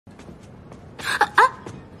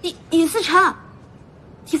尹思宸，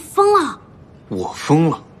你疯了！我疯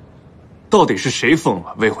了？到底是谁疯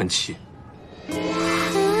了？未婚妻。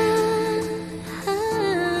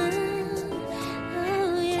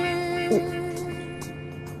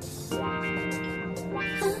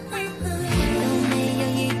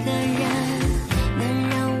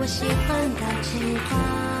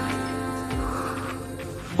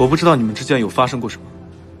我不知道你们之间有发生过什么，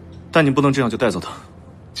但你不能这样就带走他。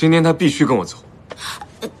今天他必须跟我走。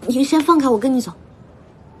你先放开我，跟你走。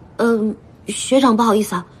学长，不好意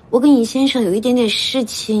思啊，我跟尹先生有一点点事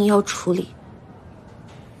情要处理。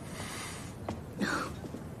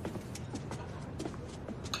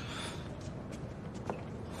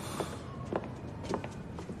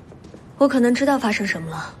我可能知道发生什么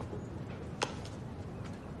了。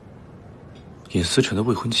尹思宸的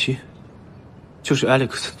未婚妻，就是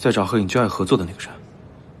ALEX 在找和尹教爱合作的那个人。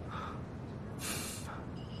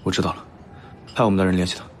我知道了，派我们的人联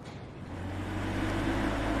系他。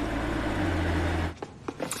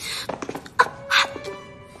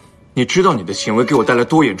你知道你的行为给我带来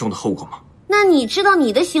多严重的后果吗？那你知道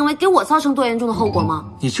你的行为给我造成多严重的后果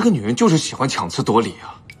吗？你这个女人就是喜欢强词夺理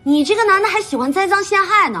啊！你这个男的还喜欢栽赃陷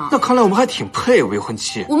害呢。那看来我们还挺配，未婚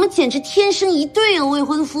妻。我们简直天生一对啊，未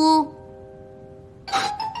婚夫。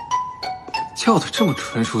叫得这么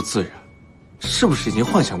纯熟自然，是不是已经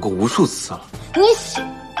幻想过无数次了？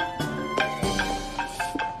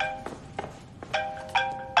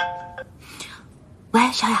喂，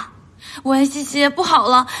小雅。喂，西西，不好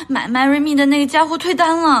了，买 Marry Me 的那个家伙退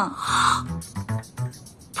单了。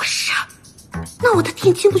不是，那我的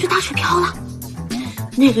定金不就打水漂了？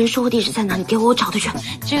那个人收货地址在哪里？给我找他去。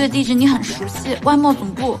这个地址你很熟悉，外贸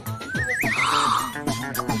总部。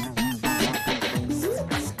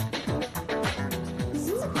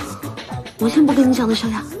我先不跟你讲了，小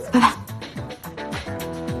雅，拜拜。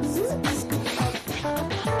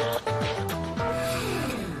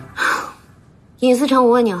尹思宸，我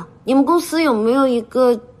问你啊，你们公司有没有一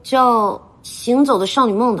个叫“行走的少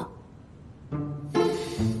女梦”的？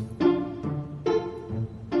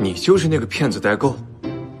你就是那个骗子代购。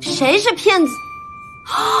谁是骗子？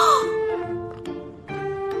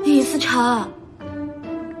尹思宸，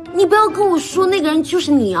你不要跟我说那个人就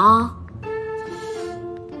是你啊！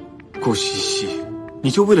顾兮兮，你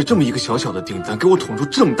就为了这么一个小小的订单，给我捅出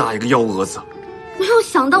这么大一个幺蛾子！没有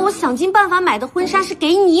想到我想尽办法买的婚纱是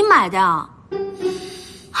给你买的啊！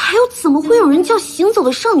还有，怎么会有人叫行走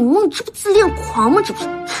的少女梦？这不自恋狂吗？这不是？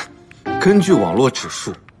根据网络指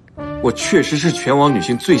数，我确实是全网女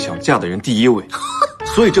性最想嫁的人第1位，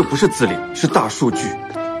所以这不是自恋，是大数据。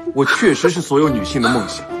我确实是所有女性的梦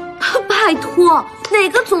想。拜托，哪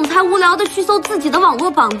个总裁无聊的去搜自己的网络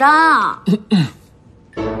榜单啊？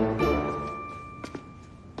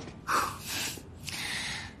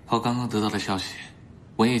我刚刚得到的消息，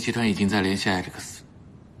文业集团已经在联系 ALEX，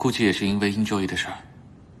 估计也是因为 Enjoy 的事儿。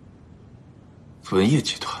文业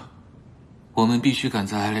集团，我们必须赶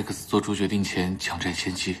在 ALEX 做出决定前抢占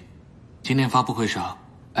先机。今天发布会上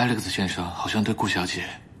 ，ALEX 先生好像对顾小姐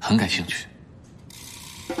很感兴趣。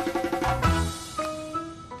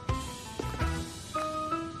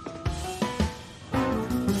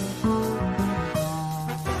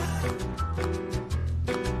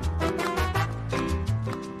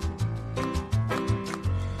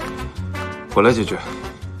我来解决，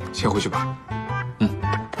先回去吧。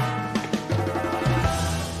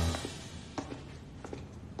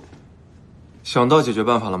想到解决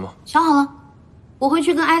办法了吗？想好了，我会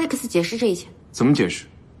去跟 ALEX 解释这一切。怎么解释？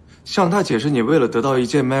向他解释你为了得到一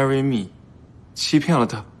件 Marry Me， 欺骗了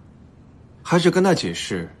他，还是跟他解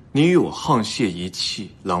释你与我沆瀣一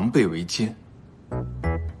气，狼狈为奸？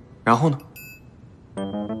然后呢？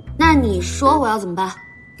那你说我要怎么办？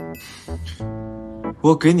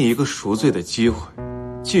我给你一个赎罪的机会，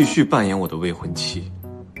继续扮演我的未婚妻，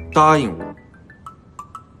答应我，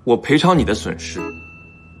我赔偿你的损失，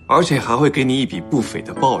而且还会给你一笔不菲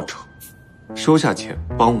的报酬，收下钱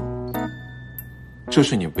帮我，这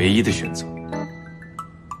是你唯一的选择。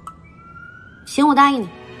行，我答应你。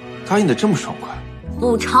答应的这么爽快？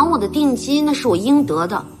补偿我的定金那是我应得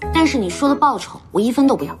的，但是你说的报酬我1分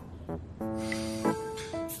都不要。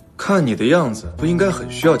看你的样子，不应该很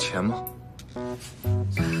需要钱吗？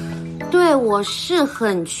对，我是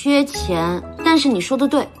很缺钱，但是你说的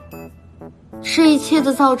对，这一切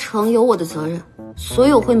的造成有我的责任，所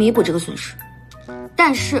以我会弥补这个损失。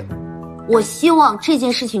但是，我希望这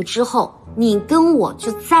件事情之后，你跟我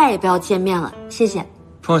就再也不要见面了，谢谢。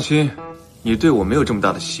放心，你对我没有这么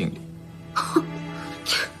大的吸引力。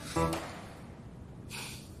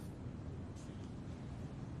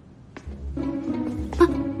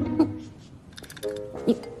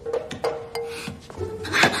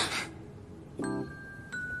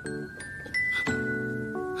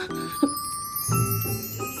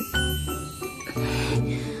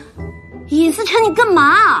你干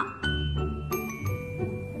嘛？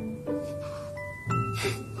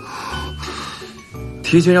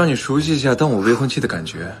提前让你熟悉一下当我未婚妻的感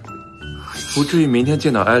觉，不至于明天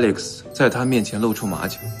见到 ALEX 在他面前露出马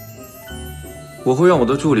脚。我会让我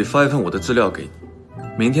的助理发一份我的资料给你，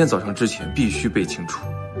明天早上之前必须背清楚。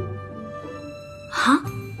啊？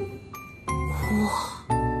哇，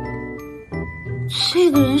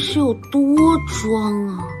这个人是有多装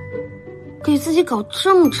啊？给自己搞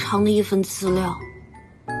这么长的一份资料，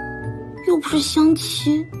又不是相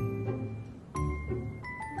亲。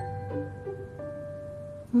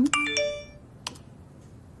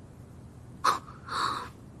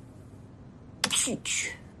拒绝。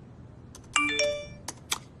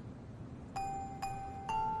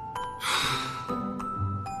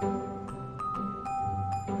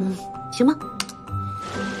行吧。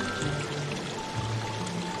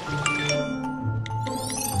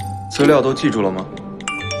资料都记住了吗？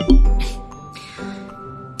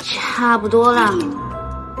差不多了。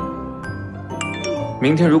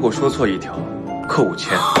明天如果说错一条，扣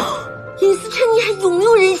5000。尹思琛，你还有没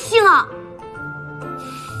有人性啊？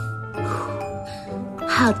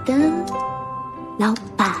好的，老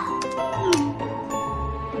板。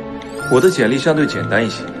我的简历相对简单一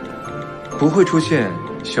些，不会出现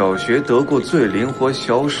小学得过最灵活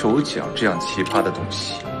小手奖这样奇葩的东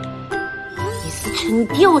西。尹思琛，你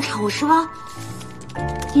调查我是吧？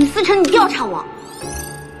尹思琛，你调查我。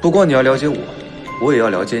不光你要了解我，我也要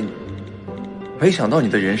了解你。没想到你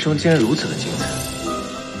的人生竟然如此的精彩。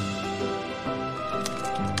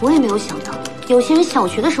我也没有想到，有些人小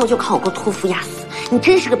学的时候就考过托福雅思。你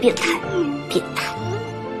真是个变态，变态。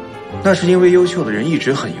那是因为优秀的人一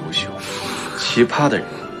直很优秀，奇葩的人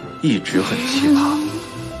一直很奇葩。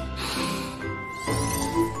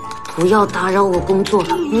不要打扰我工作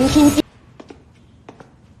了，明天见。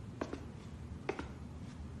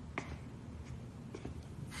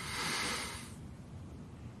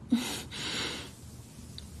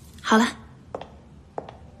好了。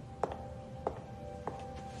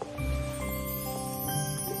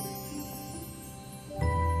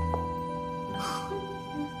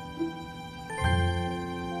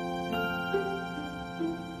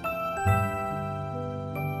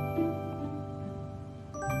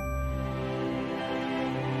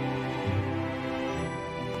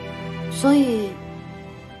所以，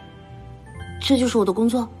这就是我的工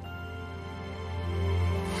作。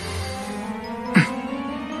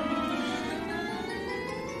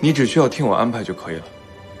你只需要听我安排就可以了。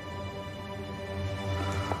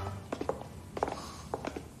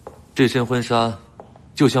这身婚纱，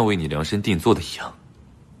就像为你量身定做的一样。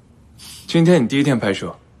今天你第一天拍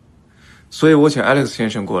摄，所以我请 ALEX 先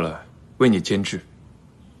生过来为你监制。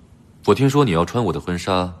我听说你要穿我的婚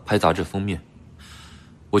纱拍杂志封面，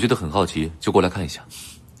我觉得很好奇，就过来看一下。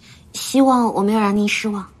希望我没有让您失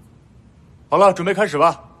望。好了，准备开始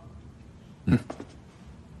吧。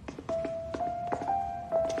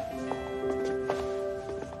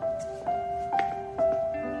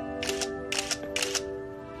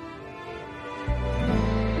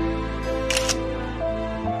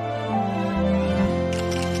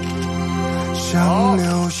像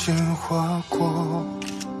流星划过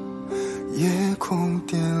夜空，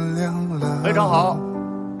点亮了。非常好。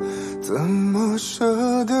怎么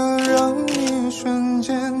舍得让一瞬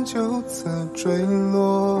间就此坠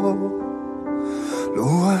落？路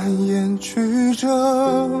蜿蜒曲折，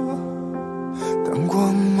当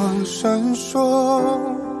光芒闪烁，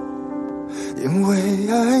因为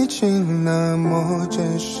爱情那么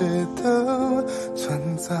真实的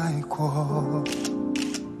存在过。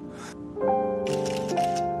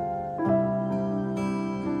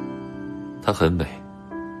她很美，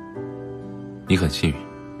你很幸运。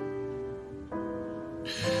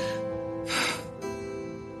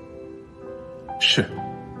是。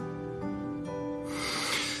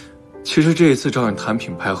其实这一次找你谈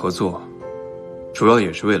品牌合作，主要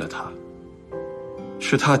也是为了她。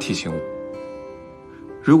是她提醒我，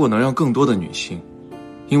如果能让更多的女性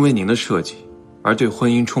因为您的设计而对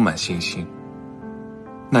婚姻充满信心，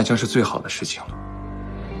那将是最好的事情了。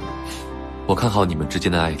我看好你们之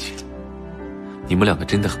间的爱情，你们两个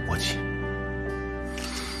真的很默契。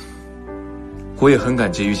我也很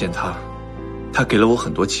感激遇见他，他给了我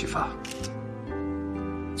很多启发。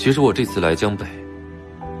其实我这次来江北，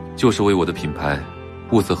就是为我的品牌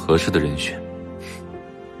物色合适的人选。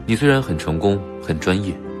你虽然很成功、很专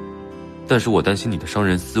业，但是我担心你的商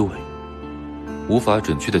人思维无法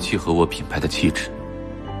准确地契合我品牌的气质。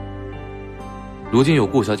如今有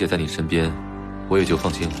顾小姐在你身边，我也就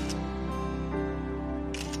放心了。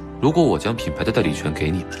如果我将品牌的代理权给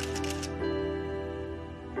你们，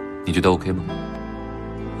你觉得 OK 吗？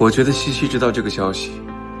我觉得西西知道这个消息，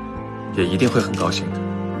也一定会很高兴的。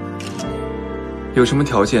有什么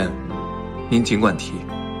条件，您尽管提。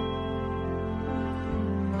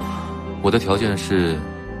我的条件是，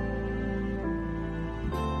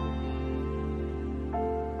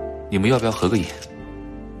你们要不要合个影？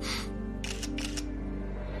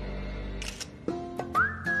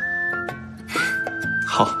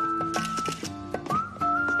好。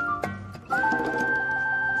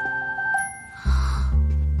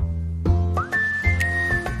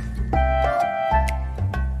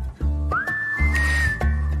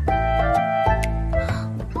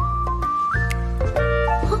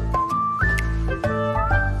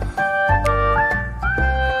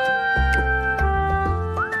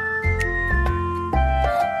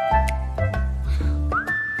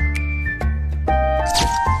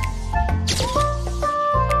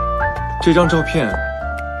这张照片，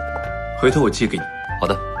回头我寄给你。好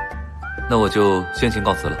的，那我就先行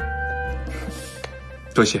告辞了。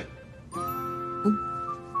多谢。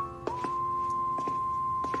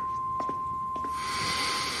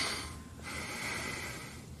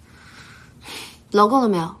搂够了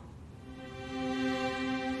没有？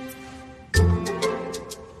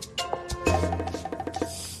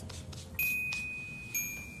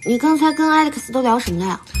你刚才跟 ALEX 都聊什么了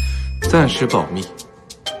呀？暂时保密。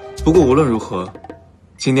不过无论如何，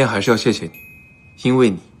今天还是要谢谢你，因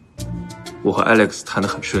为你，我和 ALEX 谈得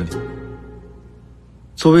很顺利。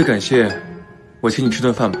作为感谢，我请你吃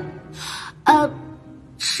顿饭吧。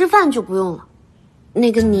吃饭就不用了。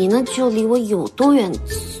那个你呢，就离我有多远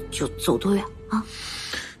就走多远啊。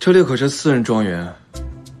这里可是私人庄园，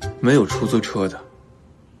没有出租车的。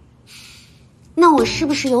那我是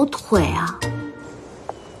不是有腿啊？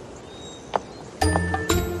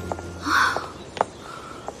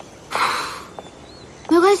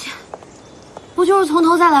没关系，不就是从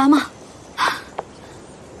头再来吗？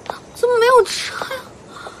怎么没有车呀？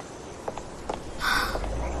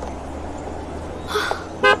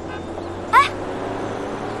哎，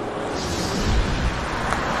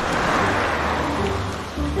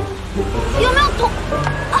有没有桶？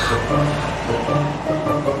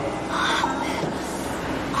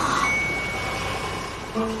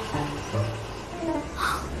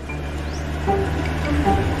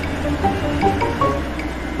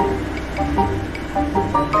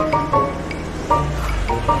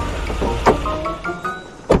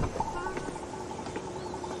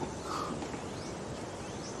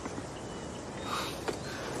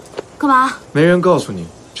干嘛？没人告诉你，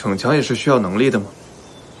逞强也是需要能力的吗？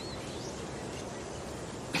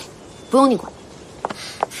不用你管。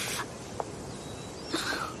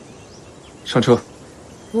上车。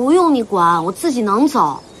不用你管，我自己能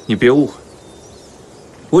走。你别误会，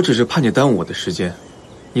我只是怕你耽误我的时间。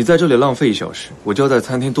你在这里浪费1小时，我就要在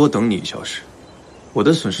餐厅多等你1小时，我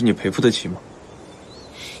的损失你赔付得起吗？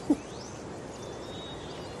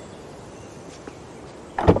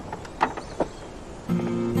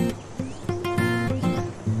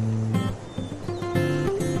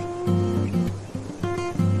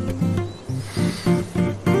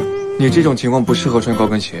你这种情况不适合穿高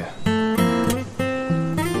跟鞋。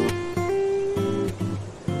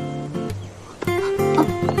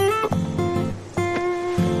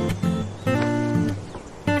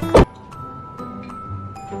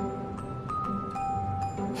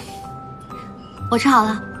我吃好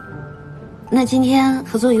了，那今天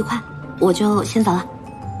合作愉快，我就先走了。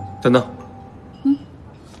等等，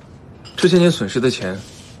之前你损失的钱，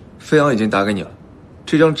飞扬已经打给你了，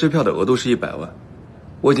这张支票的额度是100万，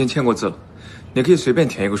我已经签过字了，你可以随便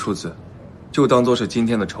填一个数字，就当做是今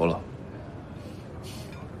天的酬劳。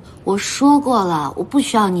我说过了，我不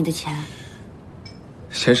需要你的钱。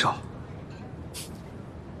嫌少？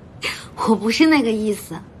我不是那个意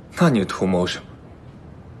思。那你图谋什么？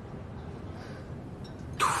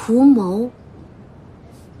图谋？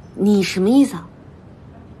你什么意思啊？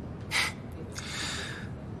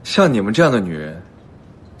像你们这样的女人，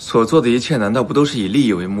所做的一切难道不都是以利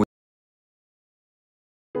益为目的？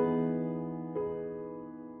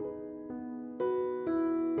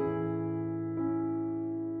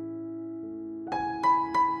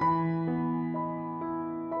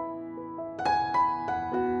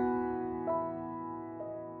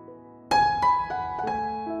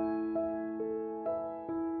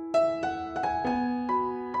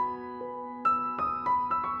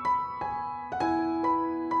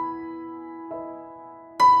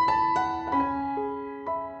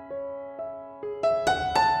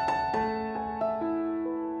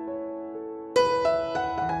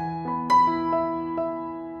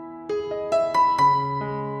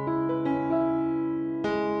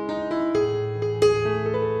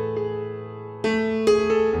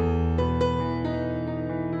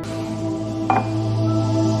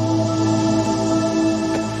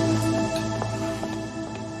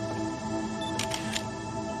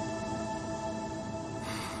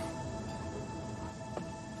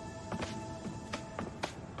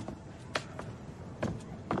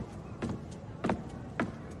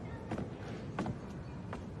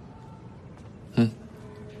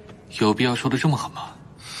有必要说的这么狠吗？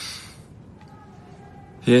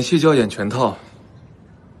演戏就要演全套，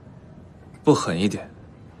不狠一点，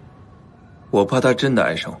我怕他真的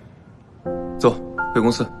爱上我。走，回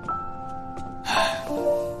公司。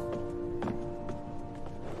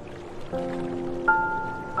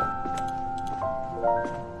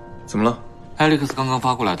怎么了 ？Alex 刚刚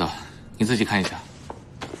发过来的，你自己看一下。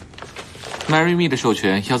Marry Me 的授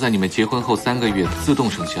权要在你们结婚后3个月自动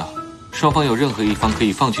生效，双方有任何一方可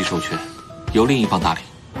以放弃授权，由另一方打理。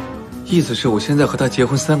意思是我现在和他结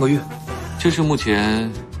婚3个月？这是目前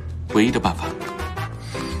唯一的办法。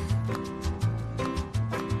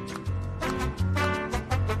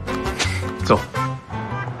走。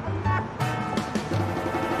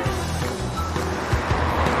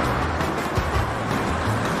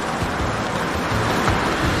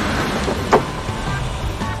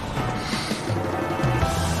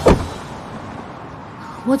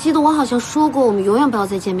我记得我好像说过，我们永远不要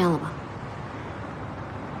再见面了吧？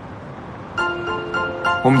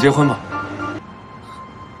我们结婚吧。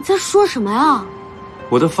你在说什么呀？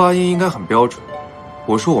我的发音应该很标准。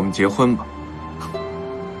我说我们结婚吧。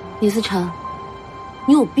李思辰，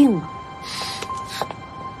你有病吧？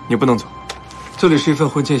你不能走，这里是一份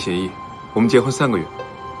婚前协议，我们结婚3个月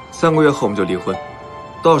，3个月后我们就离婚，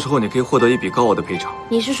到时候你可以获得一笔高额的赔偿。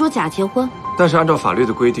你是说假结婚？但是按照法律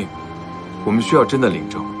的规定，我们需要真的领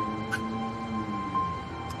证。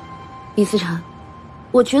李思辰，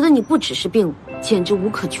我觉得你不只是病了，简直无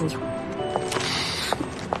可救药。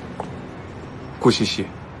顾兮兮，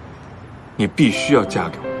你必须要嫁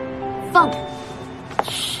给我。放开！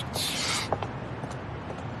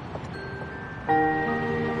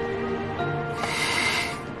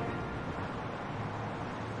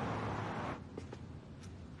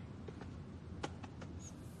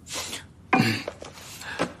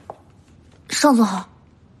尚总好。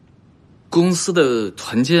公司的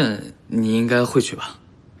团建你应该会去吧？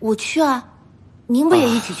我去啊，您不也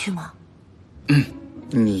一起去吗？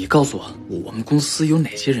你告诉我，我们公司有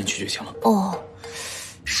哪些人去就行了。哦，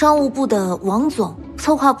商务部的王总，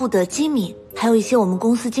策划部的吉米，还有一些我们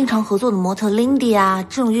公司经常合作的模特 Lindy 啊、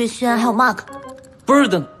郑月轩，还有 Mark。不是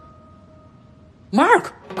的 ，Mark。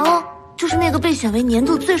哦，就是那个被选为年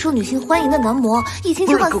度最受女性欢迎的男模，一星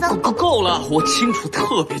期换3个。够了，我清楚，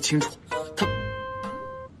特别清楚。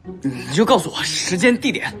你就告诉我时间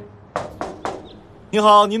地点。你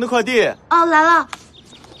好，您的快递。哦，来了。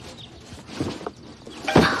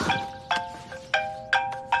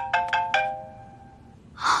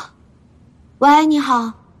喂，你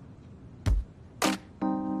好。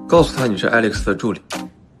告诉他你是 Alex 的助理，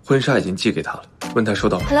婚纱已经寄给他了，问他收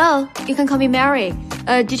到没。 Hello, you can call me Mary.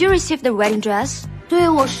 Did you receive the wedding dress? 对，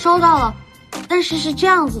我收到了，但是是这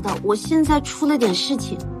样子的，我现在出了点事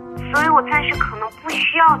情，所以我暂时可能不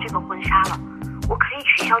需要这个婚纱了，我可以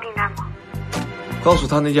取消订单吗？告诉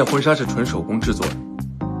他那件婚纱是纯手工制作的，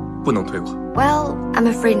不能退款。 Well, I'm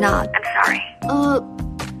afraid not. I'm sorry.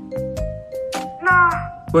 那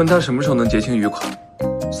问他什么时候能结清余款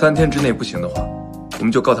，3天之内不行的话，我们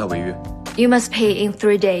就告他违约。 You must pay in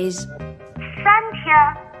 3 days. 3天？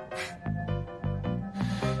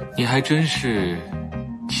你还真是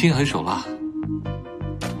心狠手辣。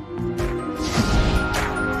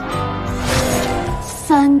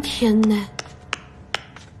3天内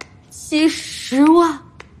吸10万，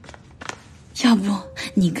要不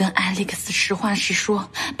你跟 Alex 实话实说，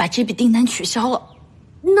把这笔订单取消了。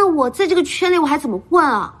那我在这个圈里我还怎么混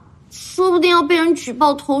啊？说不定要被人举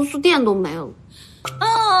报投诉，店都没了。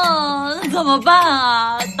那怎么办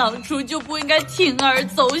啊？当初就不应该铤而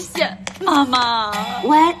走险，妈妈。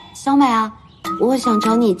喂，小美啊，我想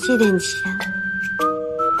找你借点钱。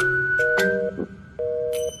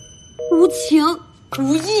无情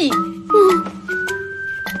无义，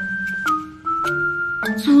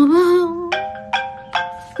怎么办啊？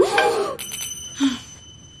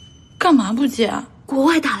干嘛不接啊？国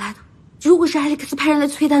外打来的，如果是 Alex 派人来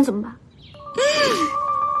催单怎么办？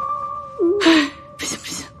不行不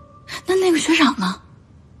行，那个学长呢？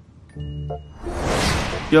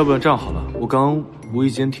要不然这样好了，我刚无意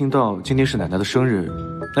间听到今天是奶奶的生日，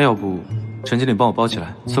那要不陈经理帮我包起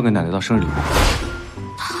来，送给奶奶当生日礼物。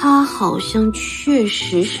他好像确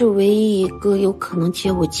实是唯一一个有可能接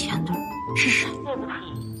我钱的人。试试。对不起，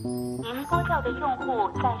您拨叫的用户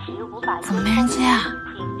暂时无法。怎么没人接啊？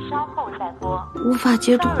请稍后再拨。无法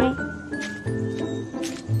接通。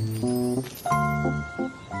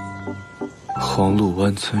黄路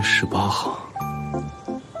湾村18号，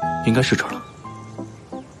应该是这儿了。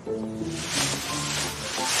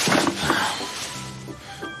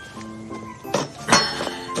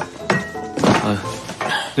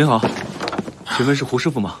您好，请问是胡师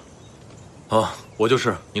傅吗？啊，我就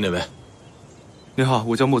是，你哪位？你好，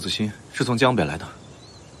我叫莫子欣，是从江北来的。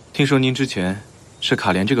听说您之前是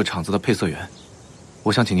卡莲这个厂子的配色员，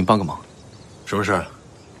我想请您帮个忙。什么事？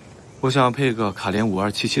我想配个卡莲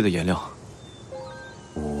5277的颜料。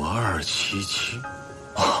5277？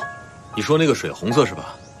哦，你说那个水红色是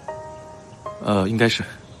吧？应该是。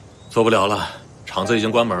做不了了，厂子已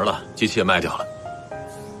经关门了，机器也卖掉了。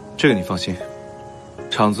这个你放心，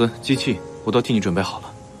厂子、机器我都替你准备好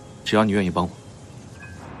了，只要你愿意帮我。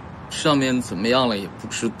上面怎么样了也不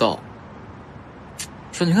知道，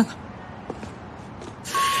上去看看。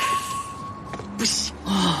不行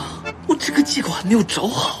啊，我这个借口还没有找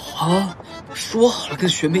好啊！说好了跟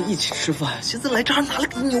学妹一起吃饭，现在来这儿拿了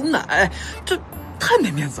个牛奶，这太没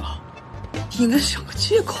面子了。应该想个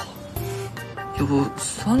借口，要不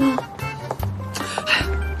算了。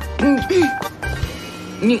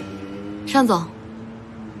你，尚总，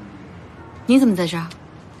你怎么在这儿？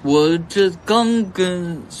我这刚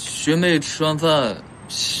跟学妹吃完饭，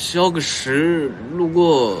消个食，路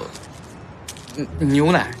过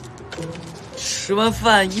牛奶，吃完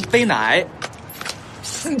饭一杯奶，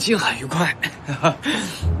心情很愉快。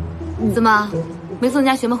怎么没送你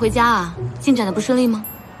家学妹回家啊？进展的不顺利吗？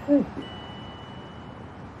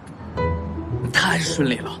太顺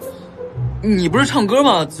利了。你不是唱歌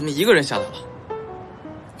吗？怎么一个人下来了？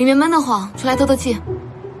里面闷得慌，出来透透气。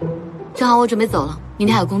正好我准备走了，明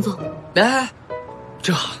天还有工作。哎，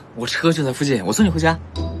正好我车就在附近，我送你回家。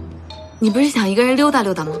你不是想一个人溜达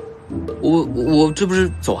溜达吗？我这不是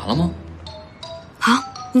走完了吗？好，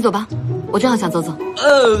你走吧，我正好想走走。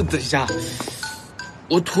等一下，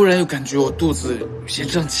我突然又感觉我肚子有些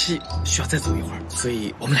胀气，需要再走一会儿，所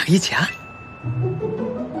以我们两个一起啊。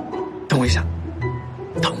等我一下，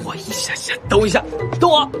等我一下下，等我一下，等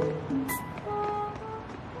我。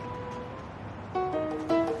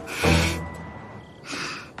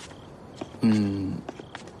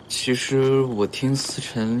其实我听思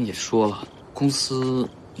辰也说了，公司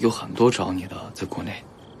有很多找你的，在国内。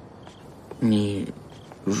你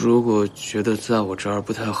如果觉得在我这儿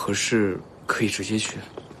不太合适，可以直接去。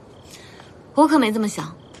我可没这么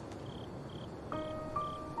想。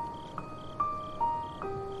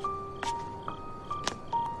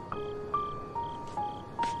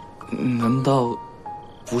难道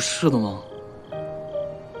不是的吗？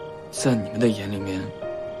在你们的眼里面，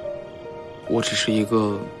我只是一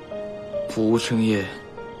个不务正业、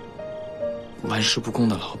玩世不恭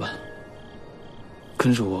的老板，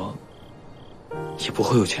跟着我也不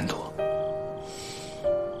会有前途。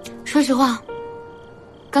说实话，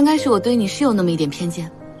刚开始我对你是有那么一点偏见，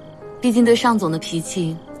毕竟对尚总的脾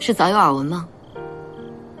气是早有耳闻嘛。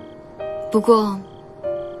不过，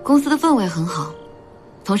公司的氛围很好，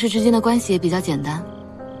同事之间的关系也比较简单，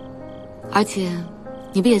而且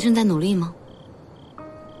你不也正在努力吗？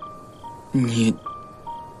你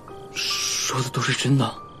说的都是真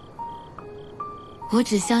的？我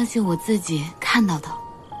只相信我自己看到的。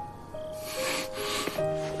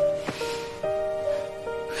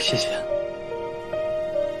谢谢。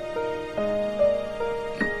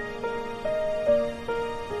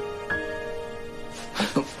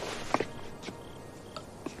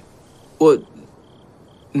我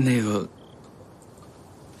那个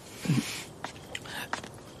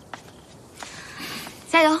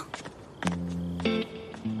加油。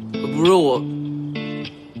不是我，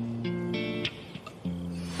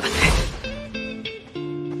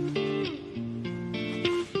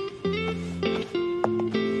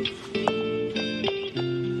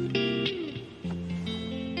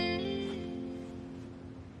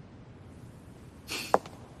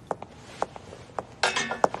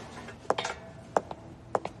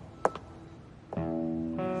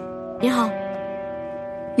你好。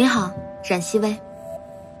你好，冉曦薇。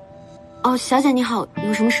哦，小姐你好，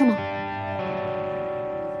有什么事吗？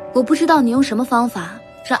我不知道你用什么方法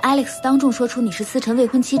让 ALEX 当众说出你是思辰未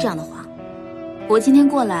婚妻这样的话。我今天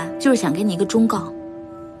过来就是想给你一个忠告，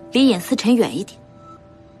离尹思辰远一点。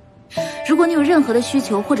如果你有任何的需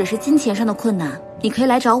求或者是金钱上的困难，你可以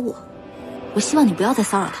来找我。我希望你不要再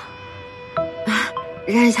骚扰他。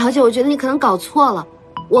冉小姐，我觉得你可能搞错了。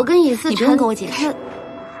我跟尹思辰，你不用跟我解释，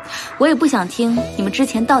我也不想听你们之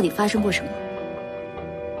前到底发生过什么。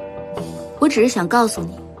我只是想告诉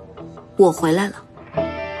你，我回来了，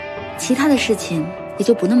其他的事情也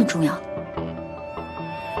就不那么重要了。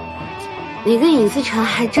你跟尹思辰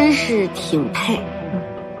还真是挺配。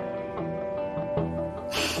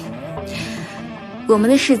我们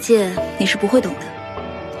的世界你是不会懂的。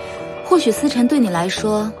或许思辰对你来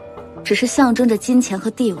说只是象征着金钱和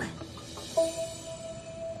地位，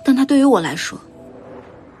但他对于我来说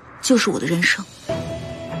就是我的人生。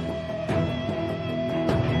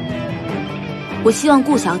我希望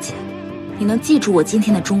顾小姐，你能记住我今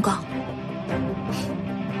天的忠告。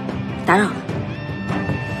打扰了。